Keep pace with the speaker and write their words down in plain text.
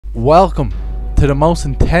Welcome to the most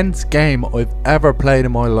intense game I've ever played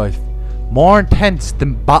in my life. More intense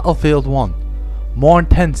than Battlefield 1. More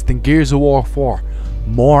intense than Gears of War 4.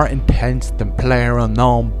 More intense than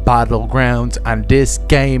PlayerUnknown Battlegrounds. And this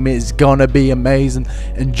game is gonna be amazing.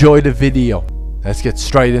 Enjoy the video. Let's get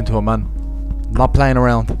straight into it, man. I'm not playing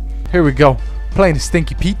around. Here we go. Playing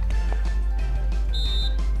Stinky Pete.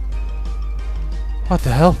 What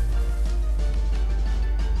the hell?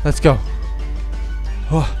 Let's go.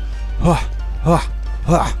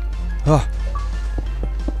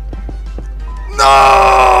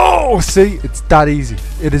 No! See, it's that easy.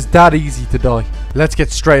 It is that easy to die. Let's get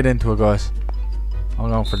straight into it, guys. I'm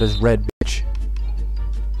going for this red bitch.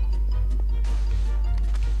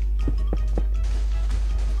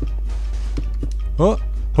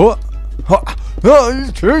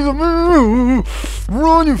 He's chasing me.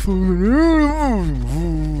 Running for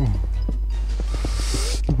me.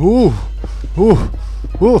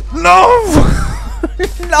 No!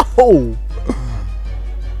 No!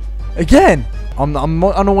 Again! I'm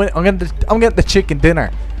getting the chicken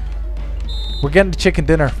dinner. We're getting the chicken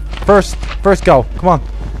dinner. First go. Come on.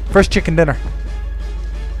 First chicken dinner.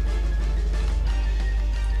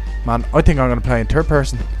 Man, I think I'm gonna play in third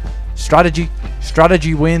person. Strategy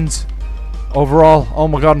wins. Overall. Oh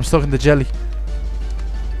my god, I'm stuck in the jelly.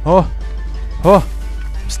 I'm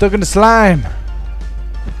stuck in the slime.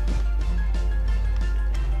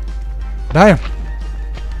 Damn.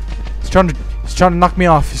 He's trying to knock me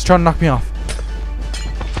off. He's trying to knock me off.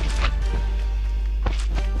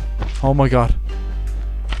 Oh my god.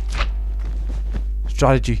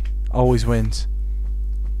 Strategy always wins.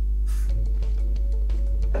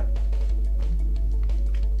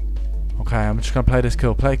 Okay, I'm just gonna play this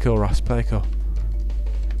cool. Play cool, Ross. Play cool.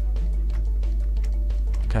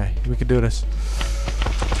 Okay, we can do this.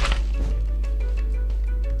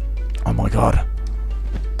 Oh my god.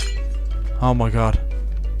 Oh my god.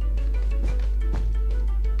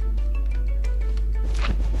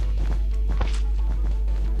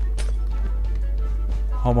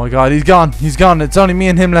 Oh my god, he's gone. He's gone. It's only me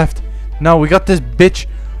and him left. No, we got this bitch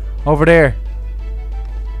over there.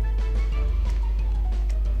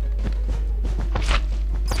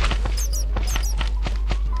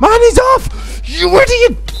 Man, he's off! You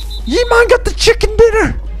idiot! You man got the chicken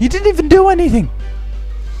dinner! You didn't even do anything.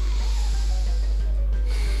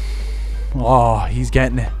 Oh, he's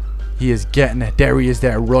getting it. He is getting it. There he is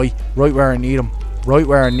there. Right where I need him. Right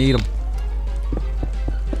where I need him.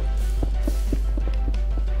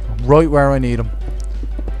 Right where I need him.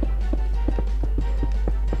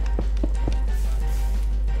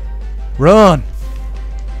 Run!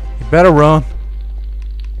 You better run.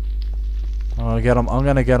 I'm gonna get him. I'm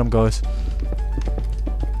gonna get him, guys.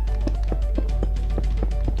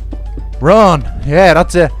 Run! Yeah,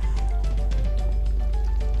 that's it.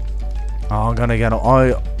 Oh, I'm gonna get him.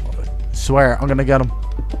 I swear, I'm gonna get him.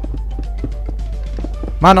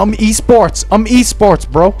 Man, I'm esports. I'm esports,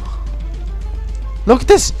 bro. Look at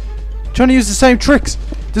this. Trying to use the same tricks.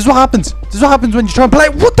 This is what happens. This is what happens when you try and play.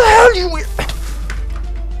 What the hell, you?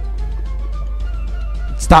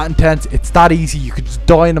 It's that intense. It's that easy. You could just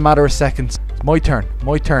die in a matter of seconds. It's my turn.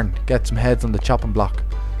 My turn. Get some heads on the chopping block.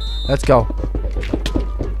 Let's go.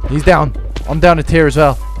 He's down. I'm down a tier as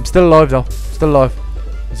well. I'm still alive though. Still alive.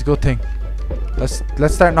 It's a good thing. Let's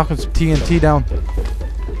start knocking some TNT down.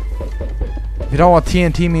 If you don't know what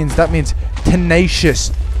TNT means, that means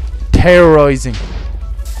tenacious, terrorizing.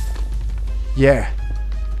 Yeah.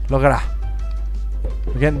 Look at that.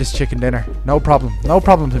 We're getting this chicken dinner. No problem. No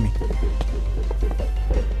problem to me.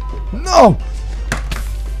 No!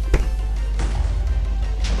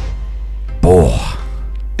 Oh,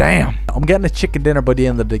 damn. I'm getting a chicken dinner by the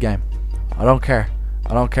end of the game. I don't care.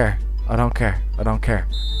 I don't care. I don't care. I don't care.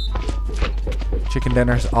 Chicken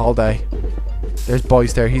dinners all day. There's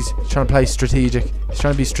boys there. He's trying to play strategic. He's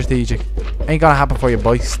trying to be strategic. Ain't gonna happen for you,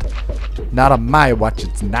 boys. Not on my watch,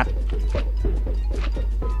 it's not.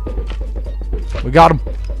 We got him.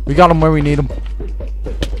 We got him where we need him.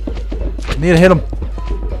 Need to hit him.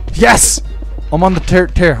 Yes! I'm on the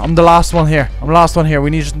third tier. I'm the last one here. I'm the last one here. We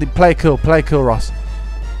need to play cool. Play cool, Ross.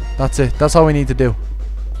 That's it. That's all we need to do.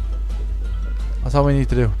 That's all we need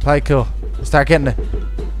to do. Play cool. Start getting it.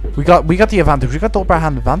 We got the advantage. We got the upper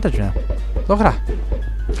hand advantage now. Look at that.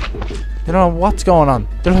 They don't know what's going on.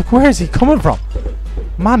 They're like, where is he coming from?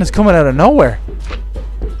 Man is coming out of nowhere.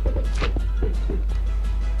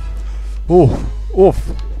 Oh.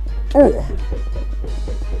 Oof. Oh.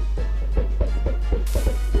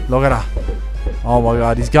 Look at that. Oh my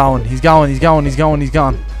god, he's going. He's going. He's going. He's going. He's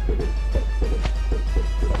gone.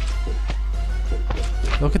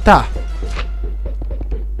 Look at that.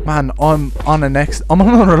 Man, I'm on another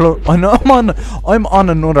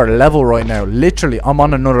level right now. Literally, I'm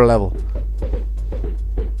on another level.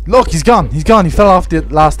 Look, he's gone. He fell off the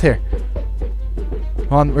last tier.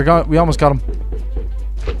 Come on, we almost got him.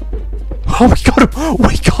 Oh,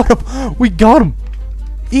 we got him.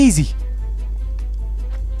 Easy.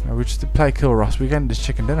 Right, we just play kill Ross. We're getting this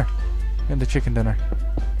chicken dinner.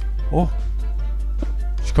 Oh,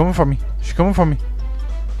 she's coming for me.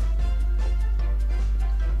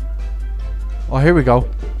 Oh, here we go.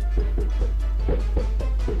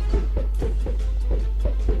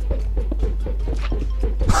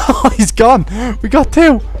 He's gone. We got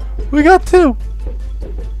two.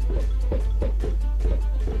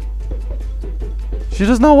 She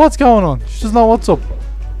doesn't know what's going on. She doesn't know what's up.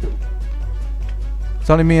 It's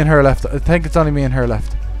only me and her left. I think it's only me and her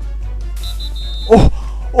left. Oh,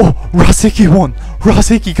 Ross Hickey won. Ross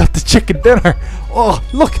Hickey got the chicken dinner. Oh,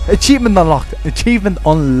 look, achievement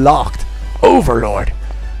unlocked. Overlord.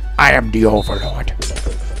 I am the Overlord.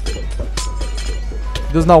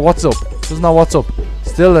 He doesn't know what's up.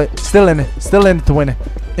 Still in it to win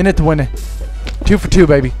it. 2 for 2,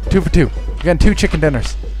 baby. 2 for 2. We're getting 2 chicken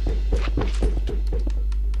dinners.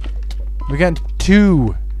 We're getting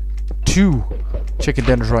two chicken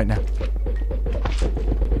dinners right now.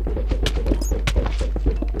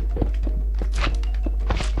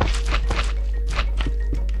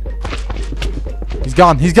 He's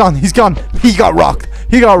gone. He got rocked.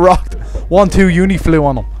 1-2 uni flu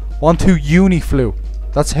on him. 1-2 uni flu.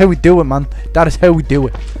 That's how we do it, man. That is how we do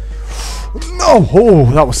it. No! Oh,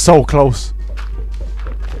 that was so close.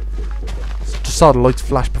 Just saw the lights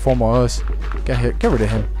flash before my eyes. Get rid of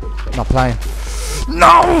him. Not playing.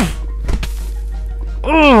 No!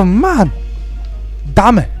 Oh, man.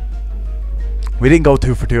 Damn it. We didn't go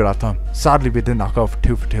 2 for 2 that time. Sadly, we did not go for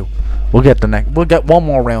 2 for 2. We'll get one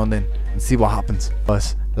more round in and see what happens.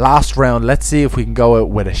 But last round, let's see if we can go out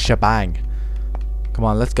with a shebang. Come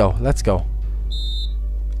on, let's go.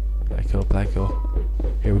 Play cool.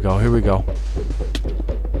 Here we go.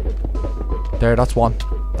 There, that's one.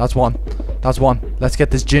 Let's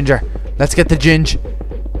get this ginger.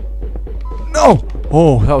 No!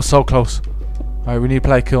 Oh, that was so close. Alright, we need to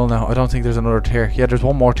play cool now. I don't think there's another tier. Yeah, there's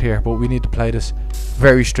one more tier, but we need to play this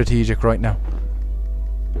very strategic right now.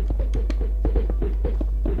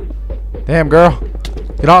 Damn, girl.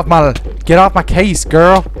 Get off my case,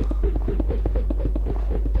 girl.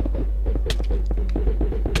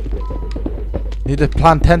 Need to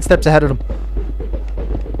plan 10 steps ahead of them.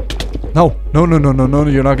 No,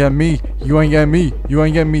 you're not getting me. You ain't getting me.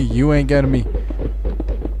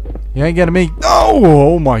 No!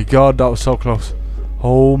 Oh my god, that was so close.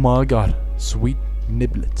 Oh my god. Sweet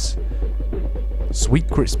niblets. Sweet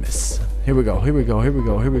Christmas. Here we go.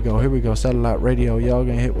 Satellite radio, y'all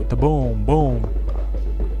gonna hit with the boom.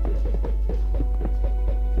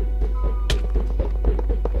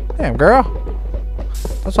 Damn, girl.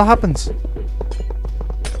 That's what happens.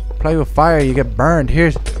 Play with fire, you get burned.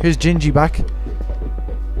 Here's Gingy back.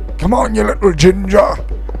 Come on, you little ginger.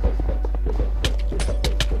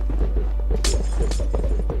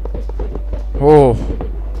 Oh.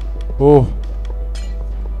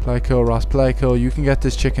 Play cool, Ross. Play cool. You can get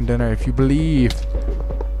this chicken dinner if you believe.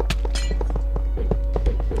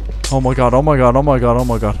 Oh my god. Oh my god. Oh,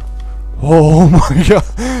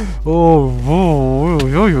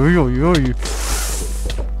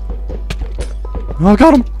 I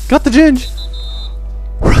got him. Got the ginge.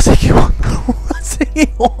 Rossy won.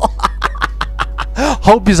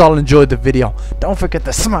 Hope you all enjoyed the video. Don't forget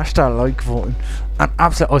to smash that like button. And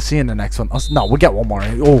absolutely, I'll see you in the next one. No, we'll get one more.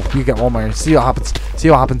 Oh, you get one more. See what happens.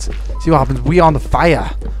 We on the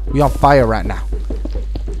fire. We on fire right now.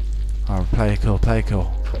 Alright, play it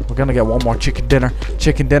cool. We're gonna get one more chicken dinner.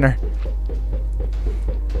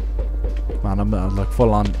 Man, I'm like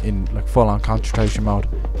full on concentration mode.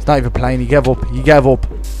 It's not even playing. He gave up.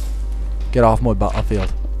 Get off my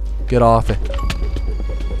battlefield. Get off it.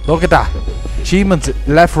 Look at that. Achievements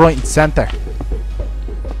left, right, and center.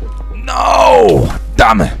 No!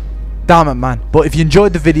 Damn it, man. But if you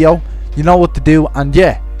enjoyed the video, you know what to do. And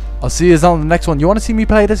yeah, I'll see you on the next one. You want to see me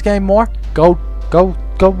play this game more? Go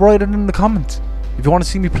write it in the comments. If you want to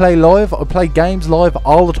see me play live, I play games live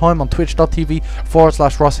all the time on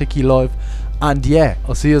twitch.tv/ROSSHICKEY live. And yeah,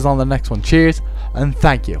 I'll see you on the next one. Cheers and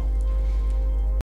thank you.